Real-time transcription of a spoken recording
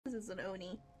is an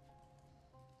Oni.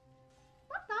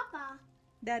 What Papa?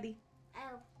 Daddy.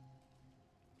 Oh.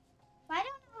 Why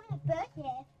don't I have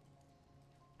birthday?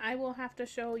 I will have to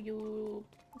show you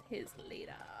his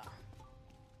later.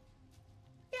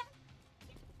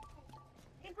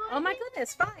 Oh my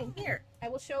goodness, fine. Here, I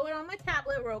will show it on my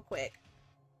tablet real quick.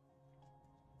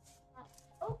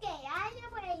 Okay, I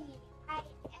am ready. I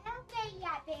am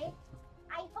ready.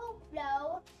 I hope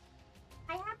so.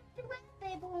 I have to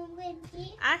win people,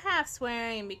 Lindsay. I have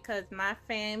swearing because my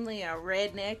family are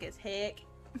redneck as heck.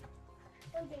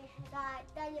 Okay,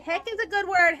 Heck is a good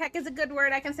word. Heck is a good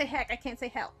word. I can say heck. I can't say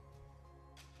hell.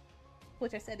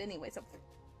 Which I said anyway, so.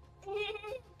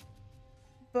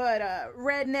 But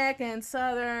redneck and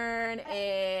southern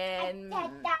and I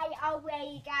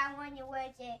already got one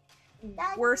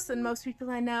word. worse than most people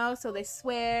I know, so they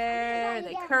swear and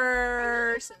they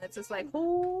curse, and it's just like,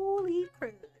 holy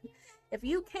crap. If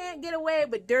you can't get away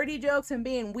with dirty jokes and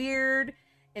being weird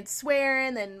and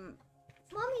swearing, then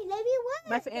Mommy, let me what?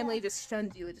 my family just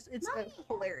shuns you. It's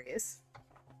hilarious.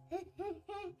 Hey,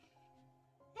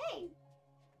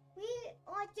 we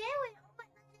are doing what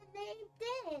the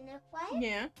name then, right?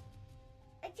 Yeah.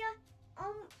 I just